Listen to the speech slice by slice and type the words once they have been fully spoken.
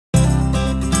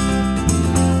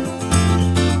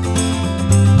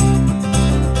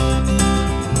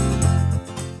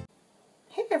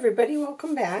everybody,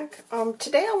 welcome back.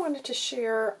 Today I wanted to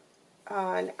share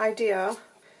an idea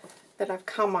that I've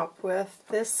come up with.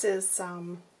 This is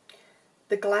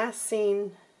the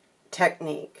glassine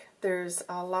technique. There's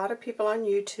a lot of people on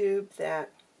YouTube that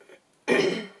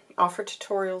offer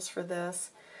tutorials for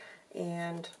this,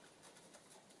 and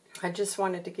I just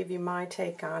wanted to give you my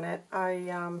take on it.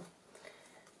 I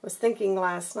was thinking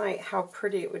last night how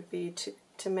pretty it would be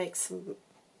to make some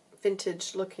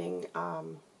vintage looking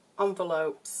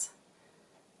envelopes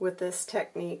with this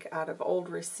technique out of old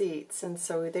receipts. And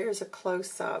so there's a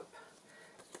close-up.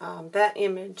 That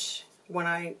image, when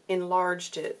I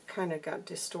enlarged it, kind of got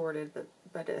distorted,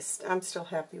 but I'm still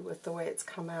happy with the way it's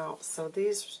come out. So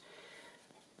these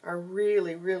are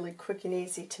really, really quick and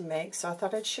easy to make, so I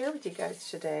thought I'd share with you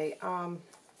guys today. I'll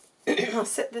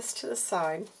set this to the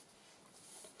side.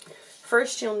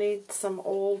 First, you'll need some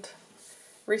old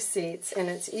receipts, and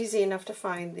it's easy enough to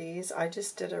find these. I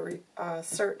just did a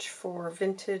search for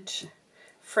vintage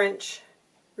French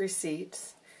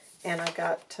receipts, and I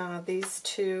got these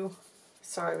two,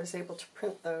 so I was able to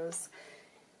print those.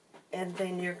 And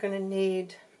then you're going to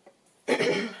need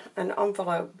an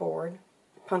envelope board,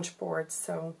 punch board,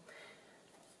 so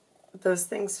those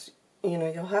things, you know,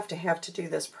 you'll have to do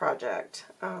this project.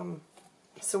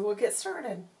 So we'll get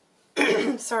started.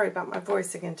 Sorry about my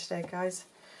voice again today, guys.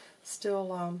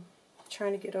 Still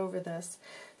trying to get over this.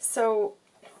 So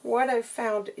what I've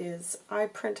found is I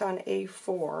print on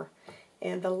A4,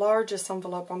 and the largest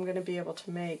envelope I'm going to be able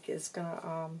to make is going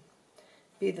to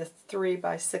be the 3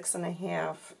 by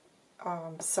 6.5.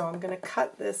 So I'm going to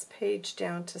cut this page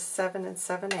down to 7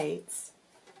 7/8.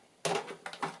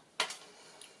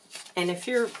 And if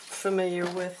you're familiar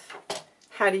with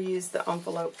how to use the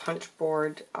envelope punch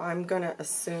board, I'm going to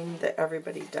assume that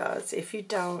everybody does. If you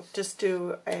don't, just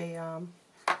do a,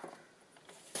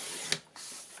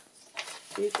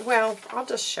 well, I'll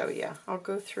just show you. I'll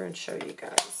go through and show you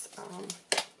guys.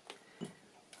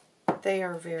 They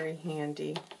are very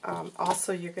handy.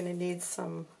 Also, you're going to need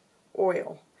some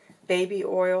oil, baby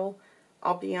oil.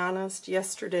 I'll be honest,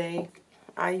 yesterday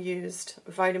I used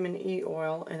vitamin E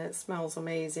oil, and it smells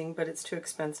amazing, but it's too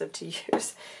expensive to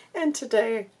use. And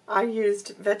today I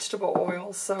used vegetable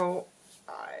oil, so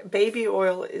baby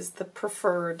oil is the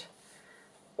preferred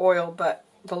oil, but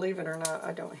believe it or not,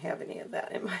 I don't have any of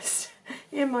that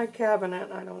in my cabinet.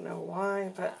 I don't know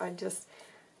why, but I just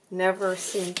never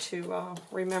seem to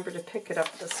remember to pick it up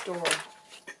at the store.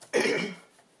 Let's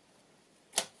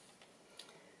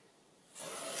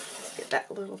get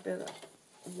that little bit of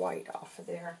white off of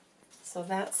there. So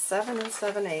that's 7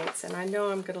 7/8, and I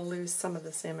know I'm going to lose some of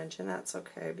this image, and that's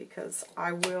okay, because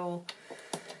I will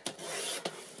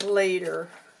later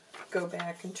go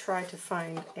back and try to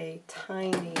find a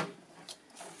tiny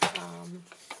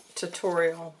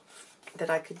tutorial that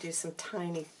I could do some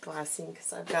tiny glassine,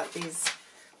 because I've got these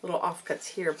little offcuts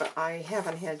here, but I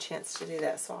haven't had a chance to do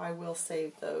that, so I will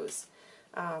save those.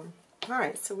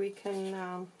 Alright, so we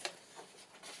can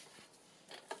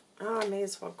I may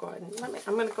as well go ahead and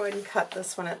I'm going to go ahead and cut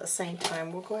this one at the same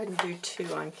time. We'll go ahead and do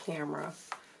 2 on camera.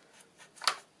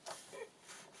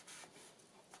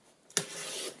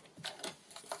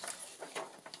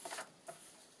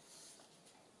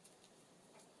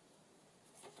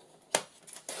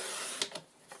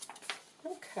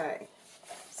 Okay,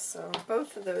 so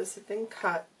both of those have been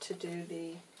cut to do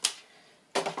the,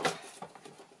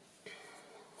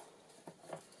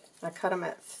 I cut them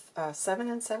at 7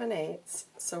 7/8,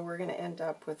 so we're going to end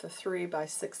up with a 3 by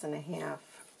 6.5.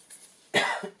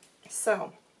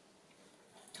 So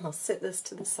I'll sit this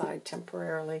to the side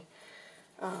temporarily.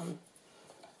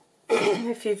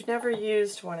 If you've never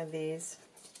used one of these,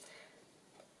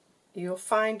 you'll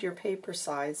find your paper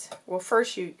size. Well,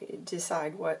 first you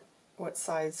decide what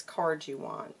size card you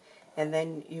want, and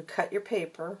then you cut your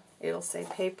paper. It'll say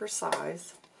paper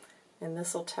size, and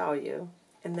this will tell you.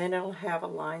 And then it'll have a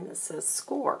line that says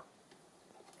score.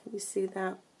 Can you see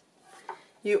that?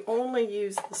 You only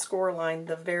use the score line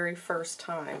the very first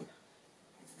time.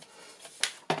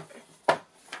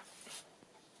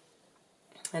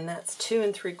 And that's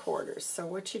 2 3/4. So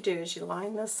what you do is you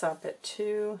line this up at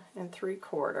 2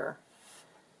 3/4.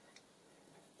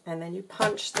 And then you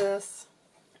punch this,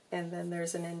 and then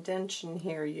there's an indentation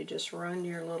here. You just run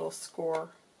your little score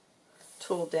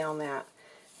tool down that.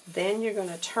 Then you're going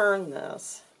to turn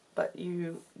this, but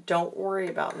you don't worry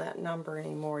about that number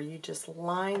anymore. You just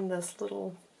line this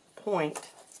little point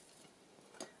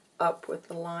up with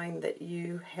the line that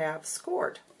you have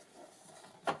scored.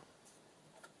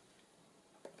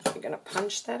 You're going to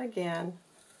punch that again,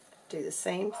 do the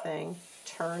same thing,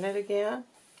 turn it again,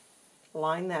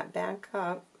 line that back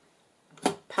up,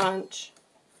 punch,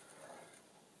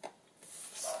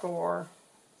 score,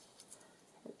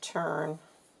 return,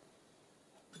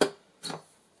 and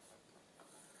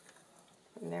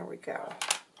there we go.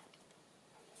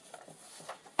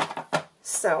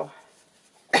 So,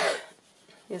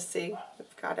 you see,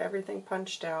 we've got everything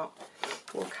punched out.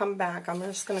 We'll come back. I'm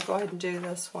just going to go ahead and do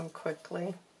this one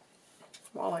quickly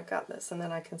while I got this, and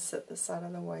then I can set this out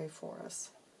of the way for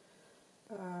us.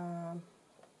 2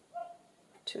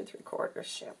 3/4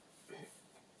 ship.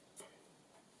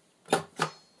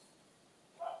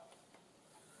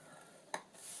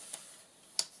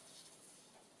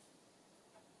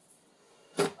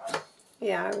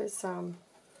 Yeah,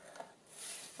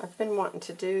 I've been wanting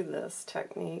to do this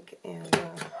technique, and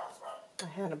I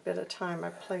had a bit of time.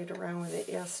 I played around with it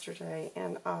yesterday,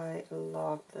 and I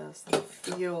love this. The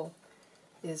feel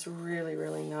is really,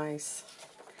 really nice.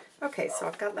 Okay, so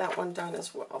I've got that one done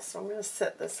as well, so I'm going to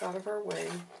set this out of our way.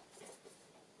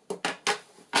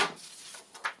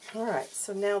 Alright,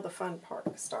 so now the fun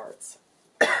part starts.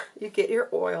 You get your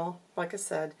oil. Like I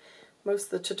said,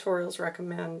 most of the tutorials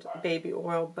recommend baby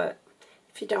oil, but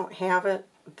if you don't have it,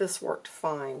 this worked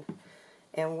fine.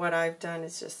 And what I've done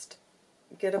is just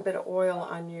get a bit of oil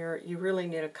on you really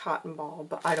need a cotton ball,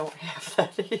 but I don't have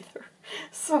that either.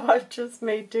 So I've just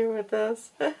made do with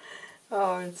this.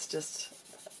 Oh, it's just,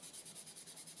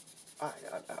 I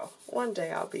don't know. One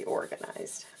day I'll be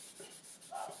organized.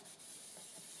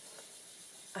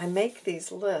 I make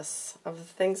these lists of the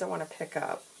things I want to pick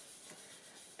up,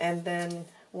 and then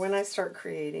when I start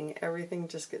creating, everything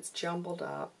just gets jumbled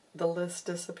up. The list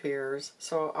disappears,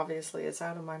 so obviously it's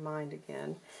out of my mind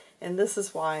again. And this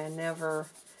is why I never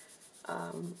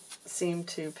seem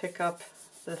to pick up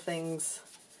the things,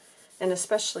 and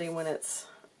especially when it's,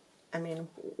 I mean,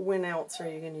 when else are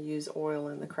you going to use oil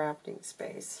in the crafting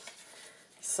space?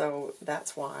 So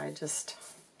that's why I just,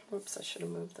 whoops, I should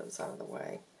have moved those out of the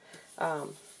way.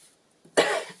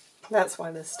 That's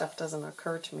why this stuff doesn't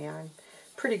occur to me. I'm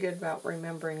pretty good about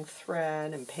remembering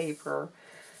thread and paper,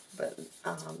 but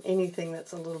anything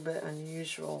that's a little bit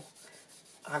unusual,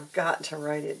 I've got to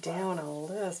write it down on a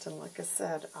list. And like I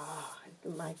said,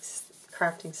 my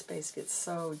crafting space gets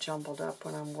so jumbled up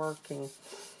when I'm working,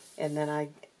 and then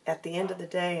at the end of the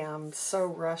day, I'm so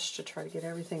rushed to try to get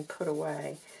everything put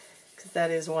away, because that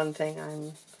is one thing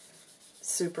I'm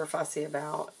super fussy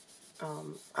about.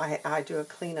 I do a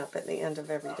cleanup at the end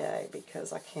of every day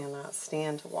because I cannot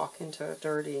stand to walk into a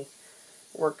dirty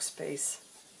workspace.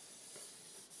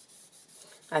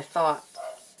 I thought,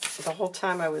 the whole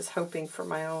time I was hoping for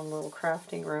my own little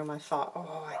crafting room, I thought,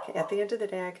 oh, at the end of the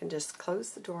day I can just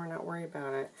close the door and not worry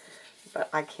about it. But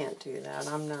I can't do that.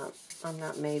 I'm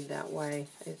not made that way.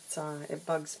 It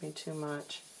bugs me too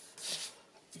much.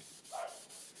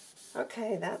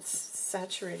 Okay, that's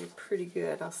saturated pretty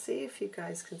good. I'll see if you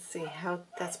guys can see how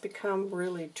that's become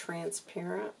really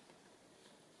transparent.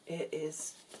 It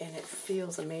is, and it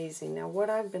feels amazing. Now what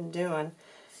I've been doing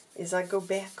is I go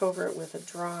back over it with a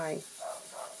dry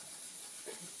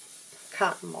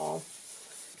cotton ball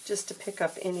just to pick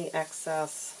up any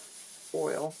excess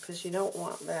oil, because you don't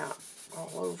want that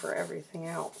all over everything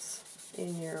else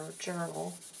in your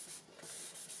journal.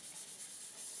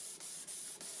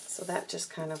 So that just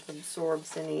kind of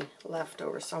absorbs any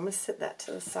leftovers. So I'm going to set that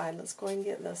to the side. Let's go ahead and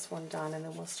get this one done, and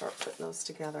then we'll start putting those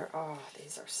together. Oh,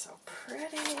 these are so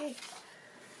pretty.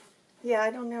 Yeah, I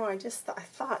don't know. I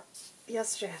thought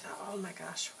yesterday, I thought, oh my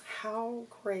gosh, how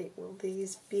great will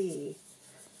these be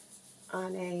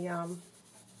on a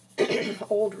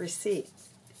old receipt.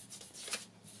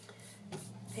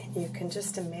 And you can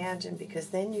just imagine, because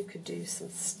then you could do some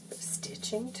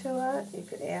stitching to it. You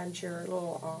could add your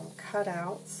little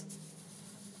cutouts,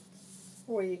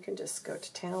 or you can just go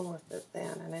to town with it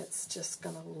then, and it's just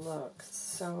going to look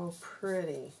so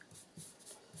pretty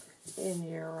in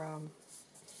your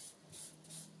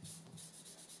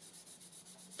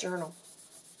journal.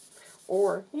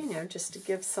 Or, you know, just to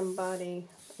give somebody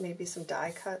maybe some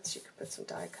die cuts. You could put some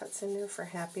die cuts in there for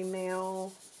Happy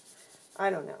Mail. I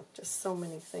don't know, just so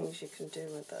many things you can do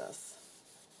with this.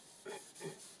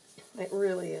 It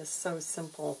really is so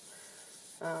simple.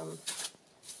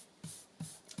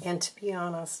 And to be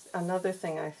honest, another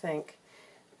thing I think,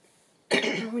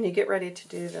 when you get ready to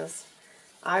do this,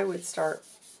 I would start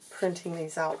printing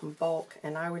these out in bulk,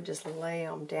 and I would just lay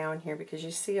them down here, because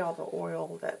you see all the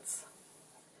oil that's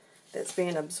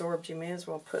being absorbed. You may as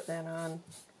well put that on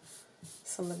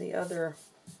some of the other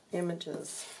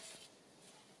images.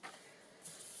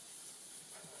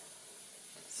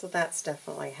 So that's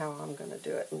definitely how I'm going to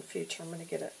do it in the future. I'm going to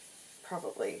get it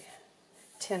probably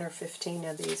 10 or 15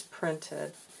 of these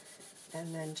printed,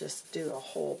 and then just do a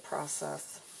whole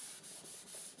process.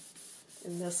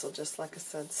 And this will just, like I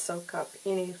said, soak up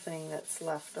anything that's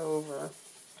left over.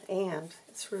 And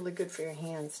it's really good for your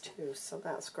hands too, so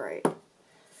that's great.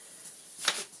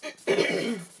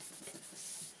 And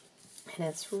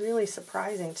it's really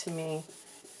surprising to me,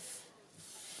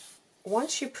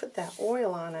 once you put that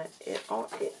oil on it, it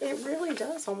really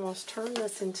does almost turn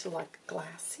this into like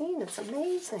glassine. It's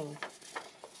amazing.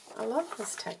 I love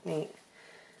this technique.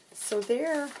 So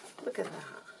there, look at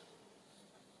that.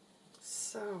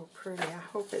 So pretty. I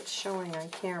hope it's showing on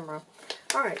camera.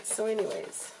 Alright, so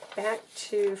anyways, back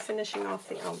to finishing off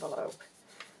the envelope.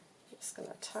 I'm just going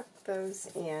to tuck those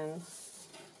in.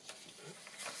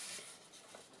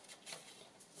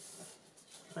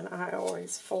 And I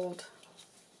always fold.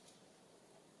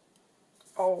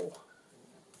 Oh,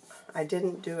 I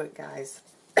didn't do it, guys.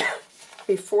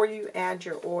 Before you add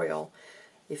your oil,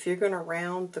 if you're going to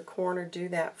round the corner, do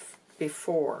that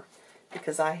before.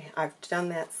 Because I've done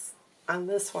that on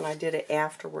this one. I did it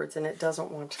afterwards, and it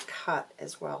doesn't want to cut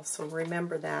as well. So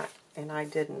remember that, and I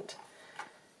didn't.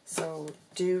 So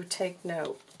do take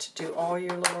note to do all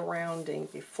your little rounding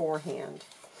beforehand.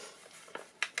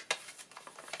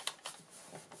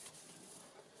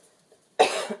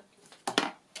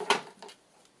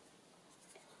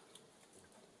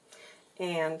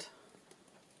 And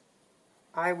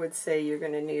I would say you're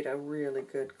going to need a really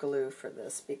good glue for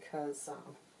this, because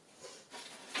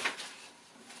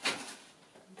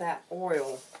that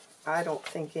oil, I don't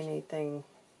think anything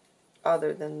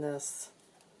other than this,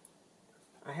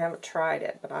 I haven't tried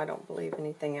it, but I don't believe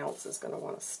anything else is going to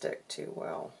want to stick too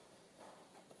well.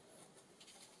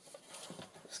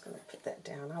 I'm just going to put that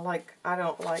down. I like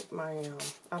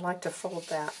to fold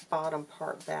that bottom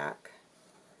part back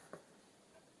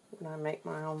when I make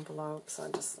my envelopes.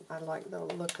 I like the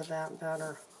look of that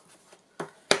better.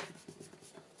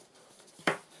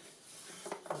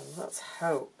 And let's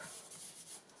hope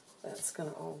that's going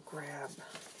to all grab.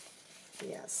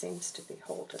 Yeah, it seems to be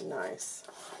holding nice.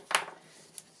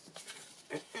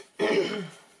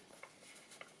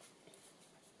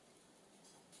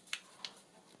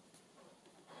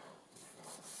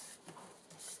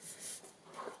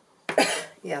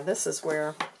 Yeah, this is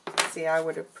where, see, I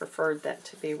would have preferred that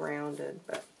to be rounded,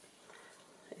 but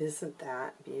isn't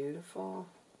that beautiful?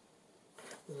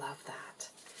 Love that.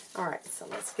 Alright, so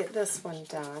let's get this one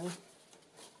done.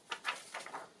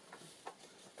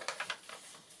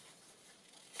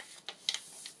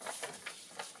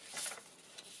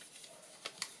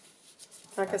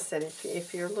 Like I said,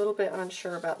 if you're a little bit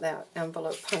unsure about that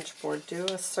envelope punch board, do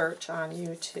a search on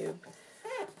YouTube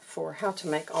for how to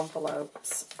make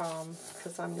envelopes,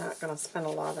 because I'm not going to spend a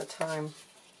lot of time.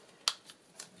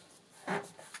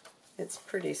 It's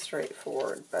pretty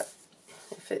straightforward, but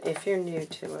if you're new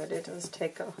to it, it does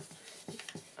take a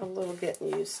little getting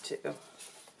used to.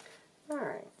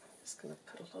 Alright, just going to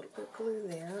put a little bit of glue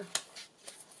there.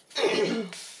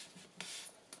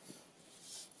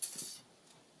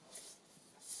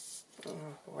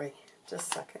 Oh boy,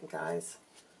 just a second, guys.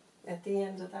 At the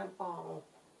end of that bottle.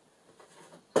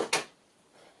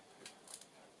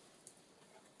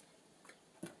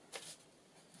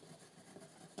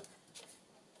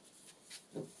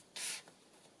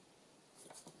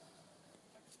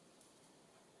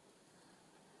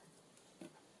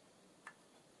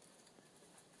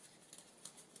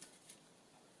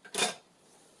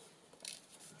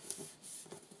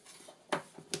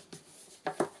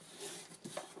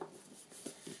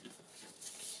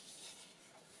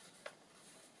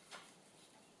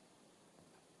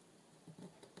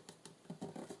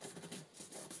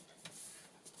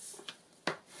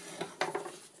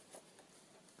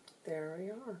 There we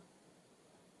are.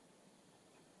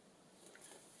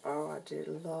 Oh, I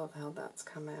do love how that's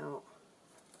come out.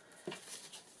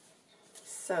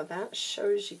 So that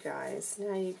shows you guys.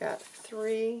 Now you got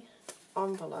 3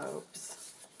 envelopes.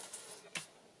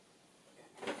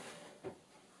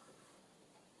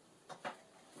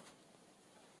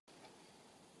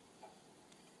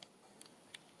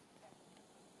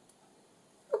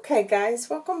 Okay guys,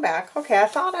 welcome back. Okay, I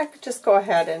thought I could just go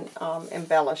ahead and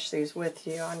embellish these with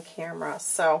you on camera.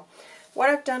 So what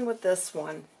I've done with this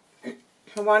one,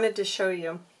 I wanted to show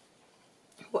you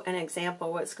an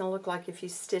example what it's going to look like if you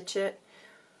stitch it.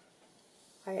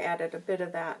 I added a bit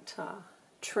of that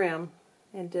trim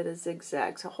and did a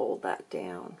zigzag to hold that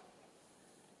down.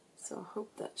 So I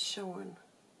hope that's showing.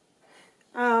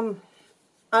 I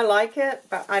like it,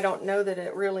 but I don't know that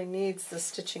it really needs the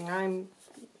stitching. I'm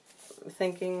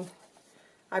thinking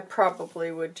I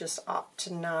probably would just opt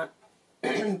to not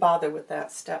bother with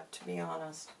that step, to be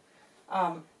honest.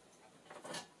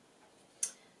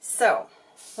 So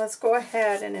let's go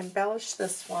ahead and embellish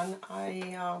this one.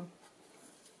 I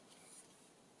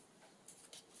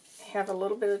have a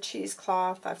little bit of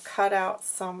cheesecloth. I've cut out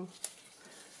some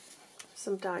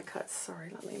die cuts.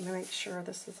 Sorry, let me make sure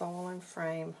this is all in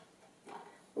frame.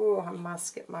 Ooh, I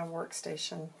must get my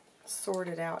workstation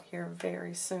sorted out here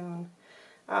very soon.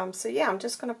 So yeah, I'm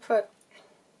just going to put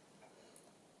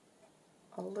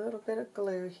a little bit of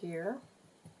glue here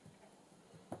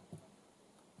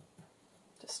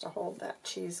just to hold that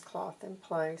cheesecloth in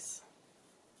place.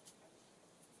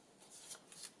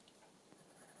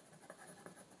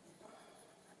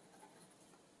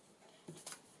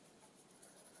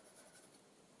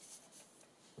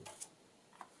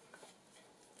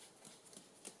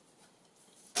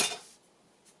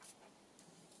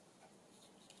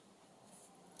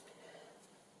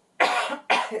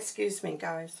 Excuse me,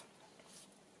 guys.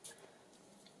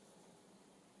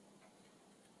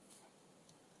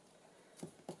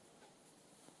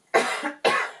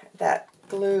 That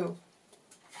glue.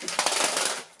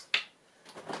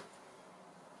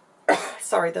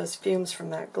 Sorry, those fumes from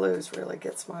that glue really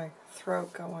gets my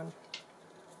throat going.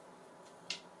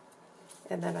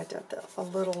 And then I did a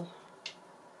little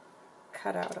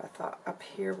cutout I thought up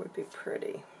here would be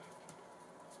pretty.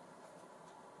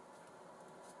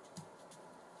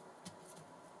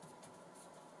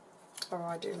 Oh,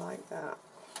 I do like that.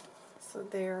 So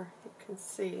there, you can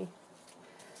see.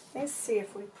 Let's see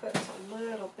if we put a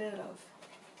little bit of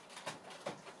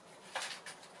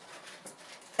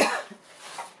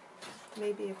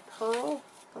maybe a pearl.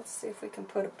 Let's see if we can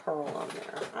put a pearl on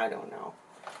there. I don't know.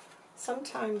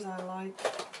 Sometimes I like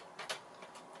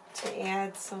to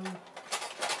add some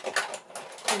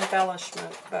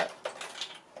embellishment, but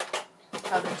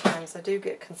other times I do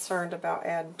get concerned about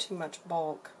adding too much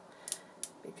bulk,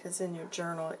 because in your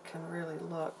journal it can really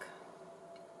look.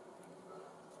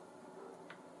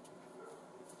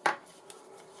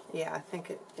 Yeah, I think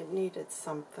it needed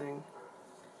something.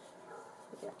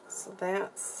 Yeah, so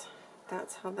that's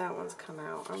how that one's come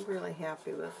out. I'm really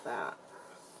happy with that.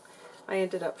 I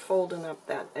ended up folding up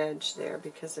that edge there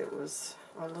because it was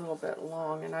a little bit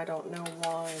long, and I don't know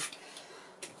why,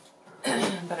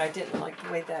 but I didn't like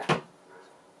the way that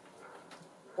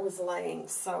was laying.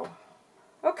 So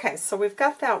okay, so we've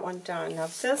got that one done. Now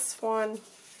this one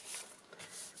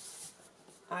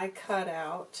I cut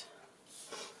out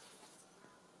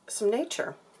some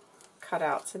nature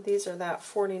cutouts, and these are that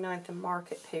 49th and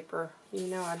Market paper. You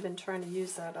know, I've been trying to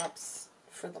use that up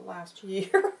for the last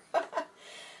year.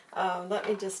 Let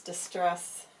me just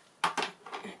distress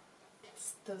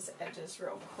those edges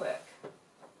real quick.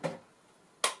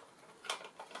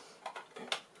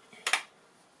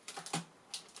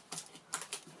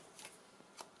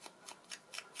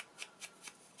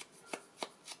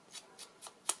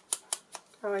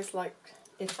 I always like,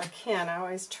 if I can, I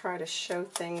always try to show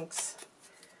things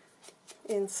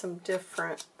in some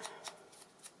different,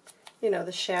 you know,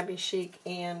 the shabby chic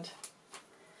and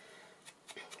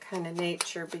kind of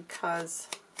nature, because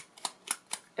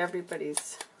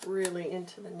everybody's really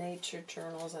into the nature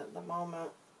journals at the moment.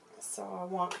 So I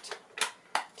want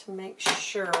to make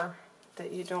sure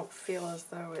that you don't feel as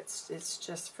though it's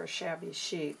just for shabby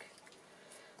chic.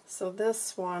 So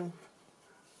this one,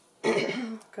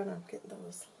 I'm gonna get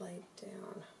those laid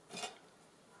down.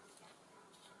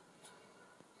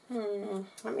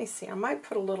 Let me see. I might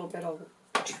put a little bit of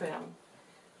trim.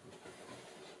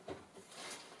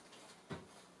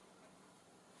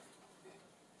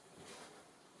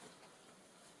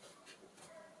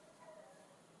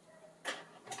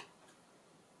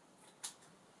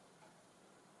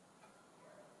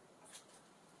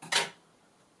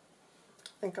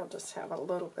 I think I'll just have a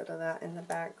little bit of that in the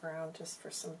background just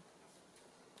for some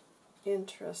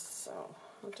interest. So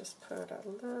I'll just put a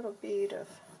little bead of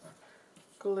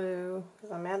glue,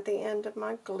 because I'm at the end of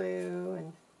my glue,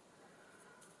 and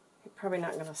you're probably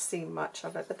not going to see much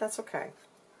of it, but that's okay.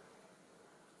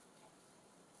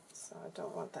 So I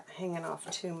don't want that hanging off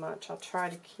too much. I'll try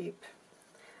to keep,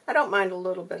 I don't mind a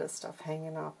little bit of stuff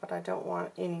hanging off, but I don't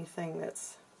want anything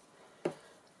that's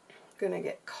going to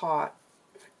get caught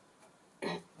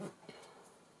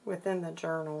within the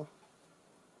journal.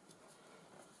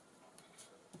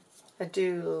 I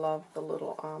do love the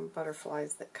little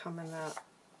butterflies that come in that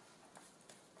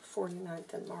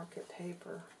 49th and Market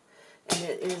paper, and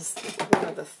it is one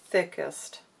of the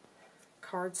thickest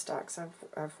cardstocks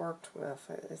I've worked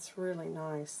with. It's really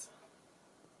nice.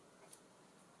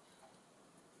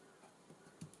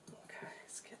 Okay,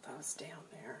 let's get those down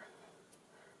there.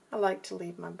 I like to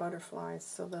leave my butterflies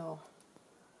so they'll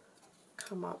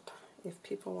come up if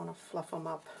people want to fluff them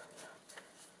up.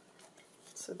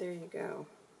 So there you go.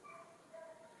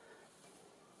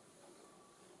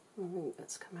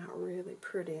 That's come out really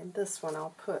pretty. And this one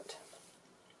I'll put,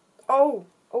 oh,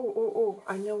 Oh,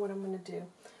 I know what I'm going to do.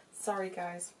 Sorry,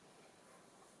 guys.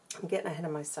 I'm getting ahead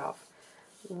of myself.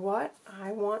 What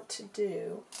I want to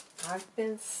do, I've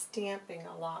been stamping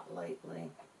a lot lately.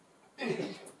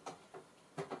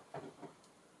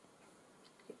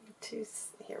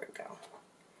 Here we go.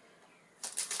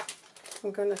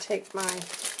 I'm going to take my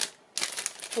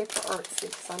paper artsy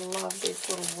because I love these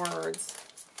little words.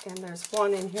 And there's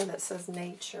one in here that says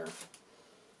nature.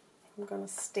 I'm going to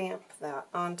stamp that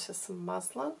onto some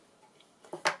muslin.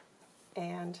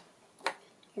 And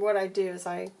what I do is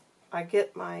I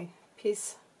get my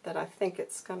piece that I think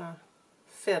it's going to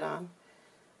fit on,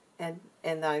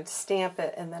 and I stamp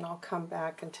it, and then I'll come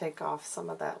back and take off some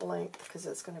of that length because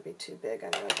it's going to be too big. I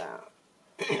know that.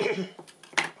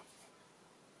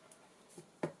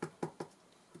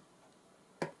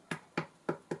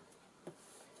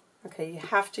 Okay, you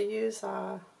have to use,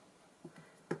 I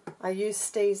use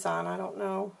StazOn. I don't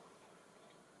know.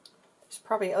 There's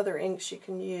probably other inks you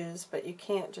can use, but you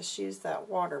can't just use that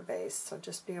water-based, so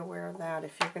just be aware of that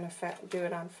if you're going to do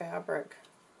it on fabric.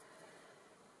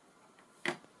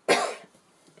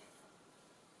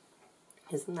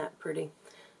 Isn't that pretty?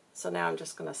 So now I'm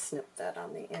just going to snip that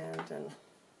on the end and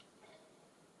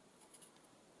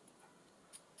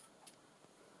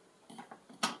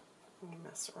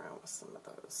mess around with some of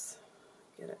those.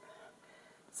 Get it?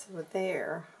 So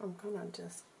there, I'm going to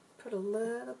just put a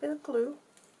little bit of glue.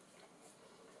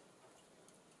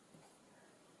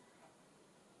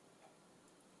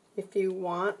 If you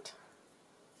want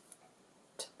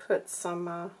to put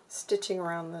some stitching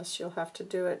around this, you'll have to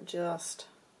do it just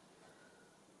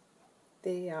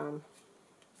the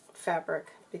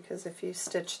fabric, because if you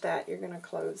stitch that, you're going to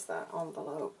close that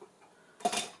envelope.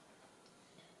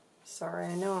 Sorry,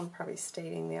 I know I'm probably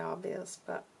stating the obvious,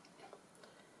 but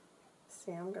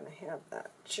see, I'm going to have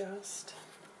that just...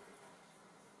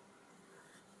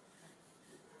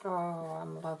 Oh,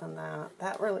 I'm loving that.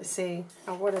 That really, see,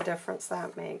 oh, what a difference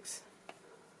that makes.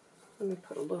 Let me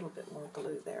put a little bit more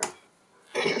glue there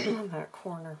on that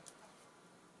corner.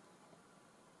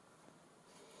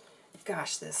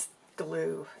 Gosh, this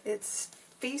glue, it's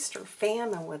feast or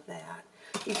famine with that.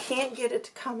 You can't get it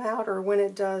to come out, or when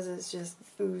it does, it just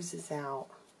oozes out.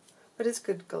 But it's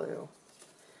good glue.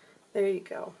 There you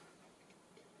go.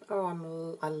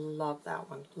 Oh, I love that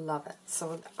one. Love it.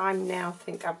 So I now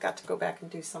think I've got to go back and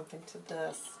do something to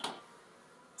this.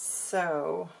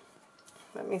 So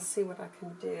let me see what I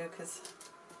can do, because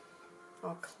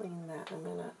I'll clean that in a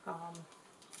minute.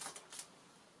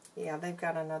 Yeah, they've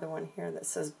got another one here that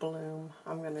says bloom.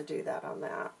 I'm going to do that on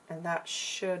that. And that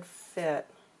should fit.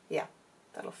 Yeah,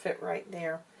 that'll fit right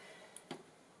there.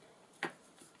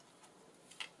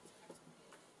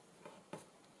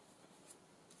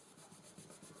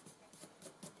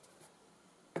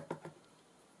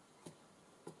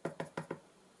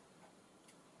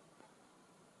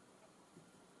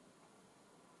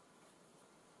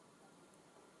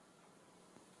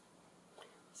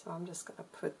 So I'm just going to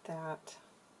put that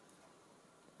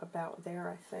about there,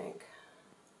 I think.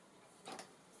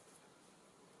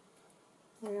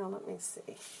 Well, let me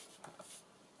see.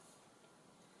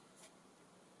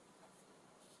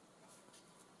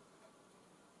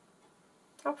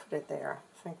 I'll put it there.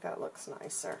 I think that looks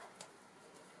nicer.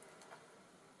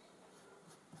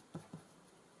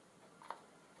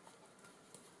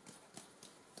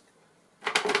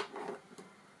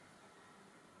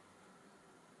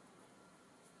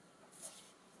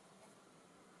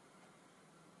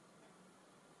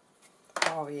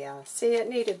 Oh yeah, see, it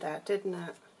needed that, didn't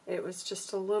it? It was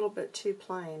just a little bit too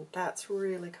plain. That's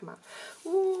really come out.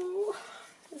 Ooh,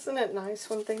 isn't it nice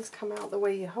when things come out the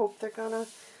way you hope they're gonna?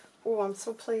 Oh, I'm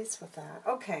so pleased with that.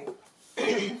 Okay,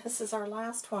 this is our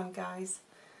last one, guys.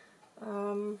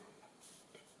 I've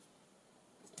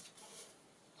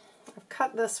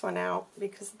cut this one out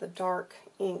because of the dark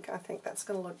ink. I think that's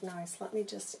going to look nice. Let me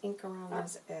just ink around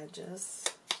those edges.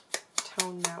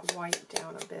 Tone that white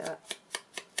down a bit.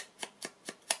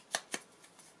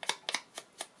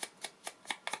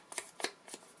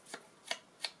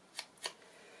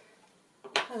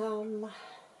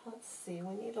 Let's see,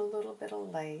 we need a little bit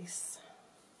of lace.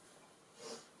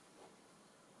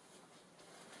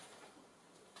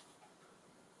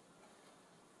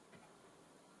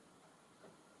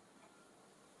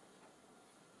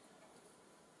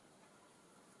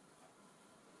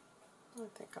 I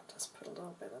think I'll just put a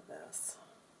little bit of this.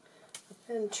 I've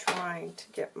been trying to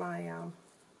get my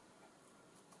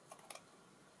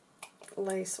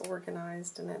lace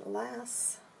organized, and it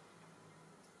lasts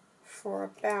for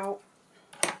about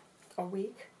a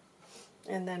week,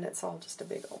 and then it's all just a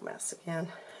big old mess again.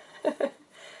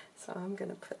 So I'm going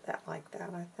to put that like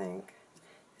that, I think.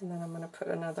 And then I'm going to put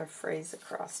another phrase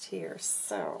across here.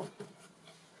 So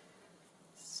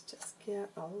let's just get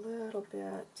a little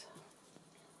bit.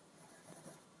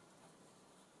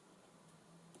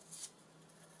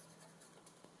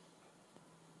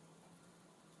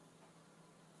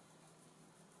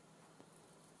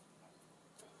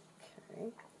 Okay.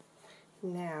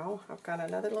 Now I've got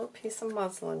another little piece of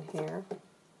muslin here.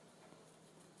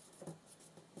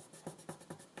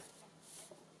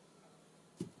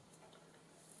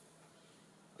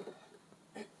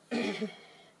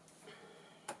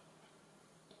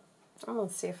 I'm going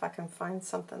to see if I can find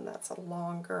something that's a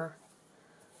longer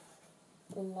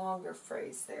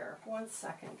phrase there. 1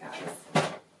 second, guys.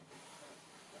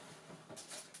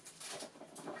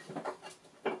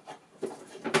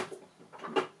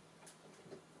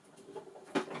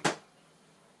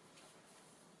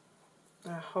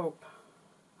 I hope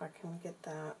I can get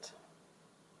that.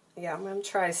 Yeah, I'm going to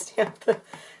try to stamp the...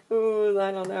 Ooh,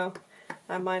 I don't know.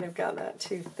 I might have got that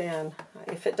too thin.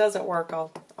 If it doesn't work,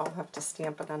 I'll have to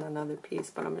stamp it on another piece,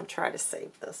 but I'm going to try to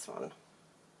save this one.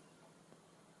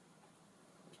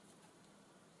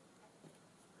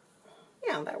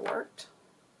 Yeah, that worked.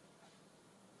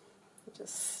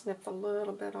 Just snip a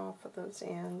little bit off of those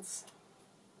ends.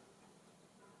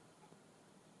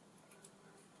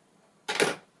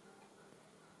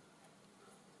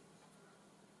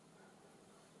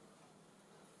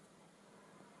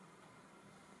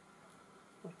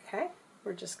 Okay,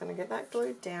 we're just going to get that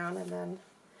glued down and then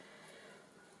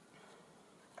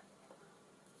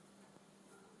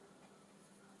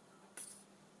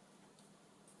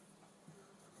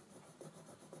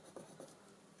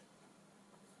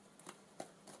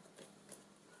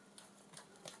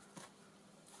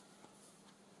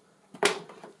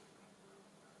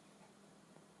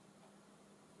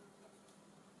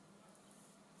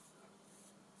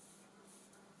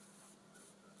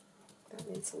that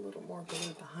needs a little more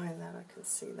glue behind that. I can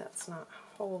see that's not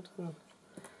holding.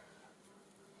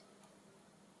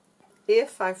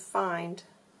 If I find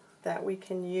that we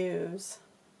can use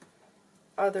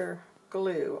other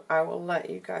glue, I will let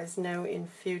you guys know in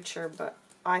future, but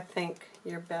I think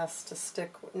you're best to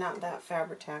stick, not that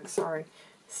Fabri-Tac, sorry,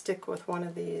 stick with one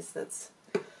of these that's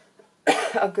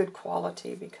a good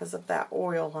quality because of that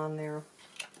oil on there.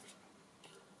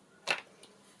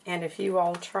 And if you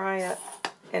all try it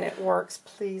and it works,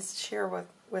 please share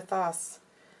with us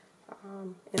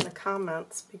in the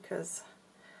comments, because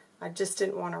I just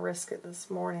didn't want to risk it this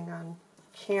morning on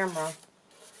camera.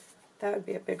 That would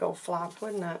be a big old flop,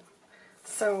 wouldn't it?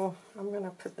 So I'm going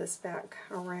to put this back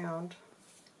around.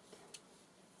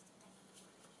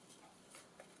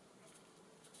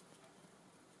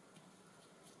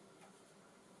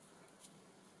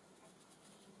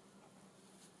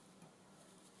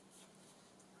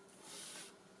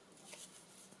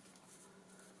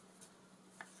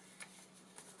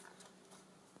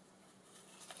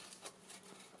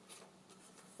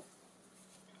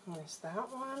 There's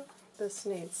that one. This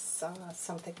needs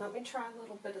something. Let me try a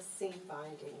little bit of seam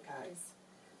binding, guys.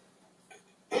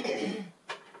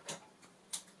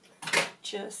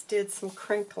 Just did some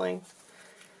crinkling,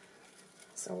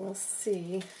 so we'll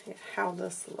see how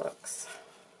this looks.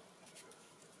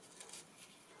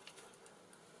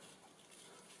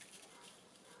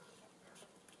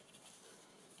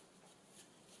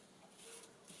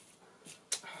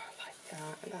 Oh, I like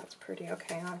that. That's pretty.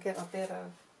 Okay, I'll get a bit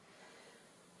of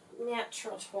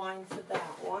natural twine for that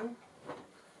one.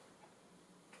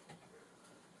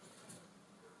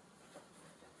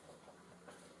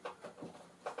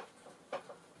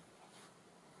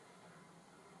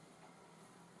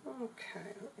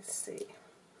 Okay, let me see.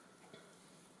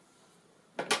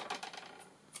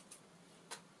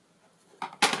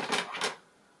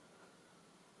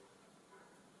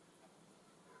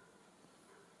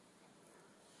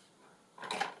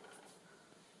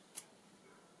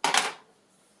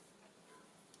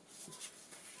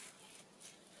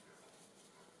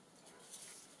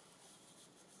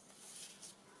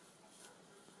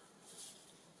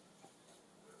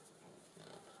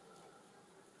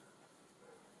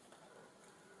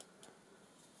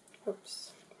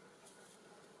 Oops.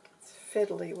 It's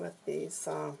fiddly with these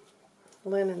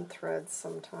linen threads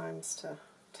sometimes to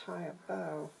tie a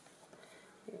bow.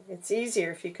 It's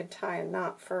easier if you could tie a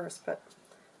knot first, but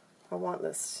I want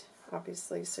this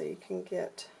obviously so you can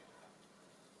get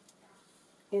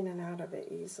in and out of it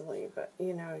easily, but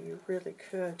you know, you really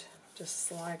could just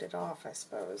slide it off, I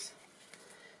suppose.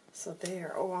 So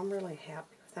there. Oh, I'm really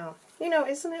happy with that. You know,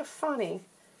 isn't it funny?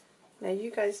 Now,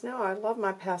 you guys know I love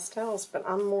my pastels, but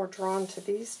I'm more drawn to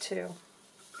these two.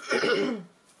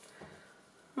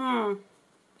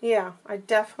 Yeah, I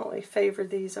definitely favor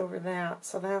these over that.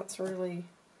 So that's really,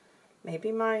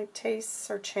 maybe my tastes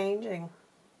are changing.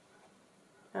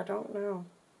 I don't know.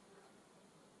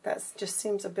 That just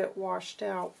seems a bit washed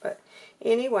out. But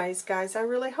anyways, guys, I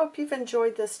really hope you've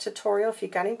enjoyed this tutorial. If you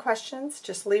got any questions,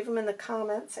 just leave them in the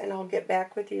comments and I'll get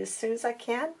back with you as soon as I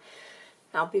can.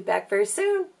 I'll be back very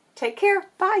soon. Take care.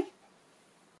 Bye.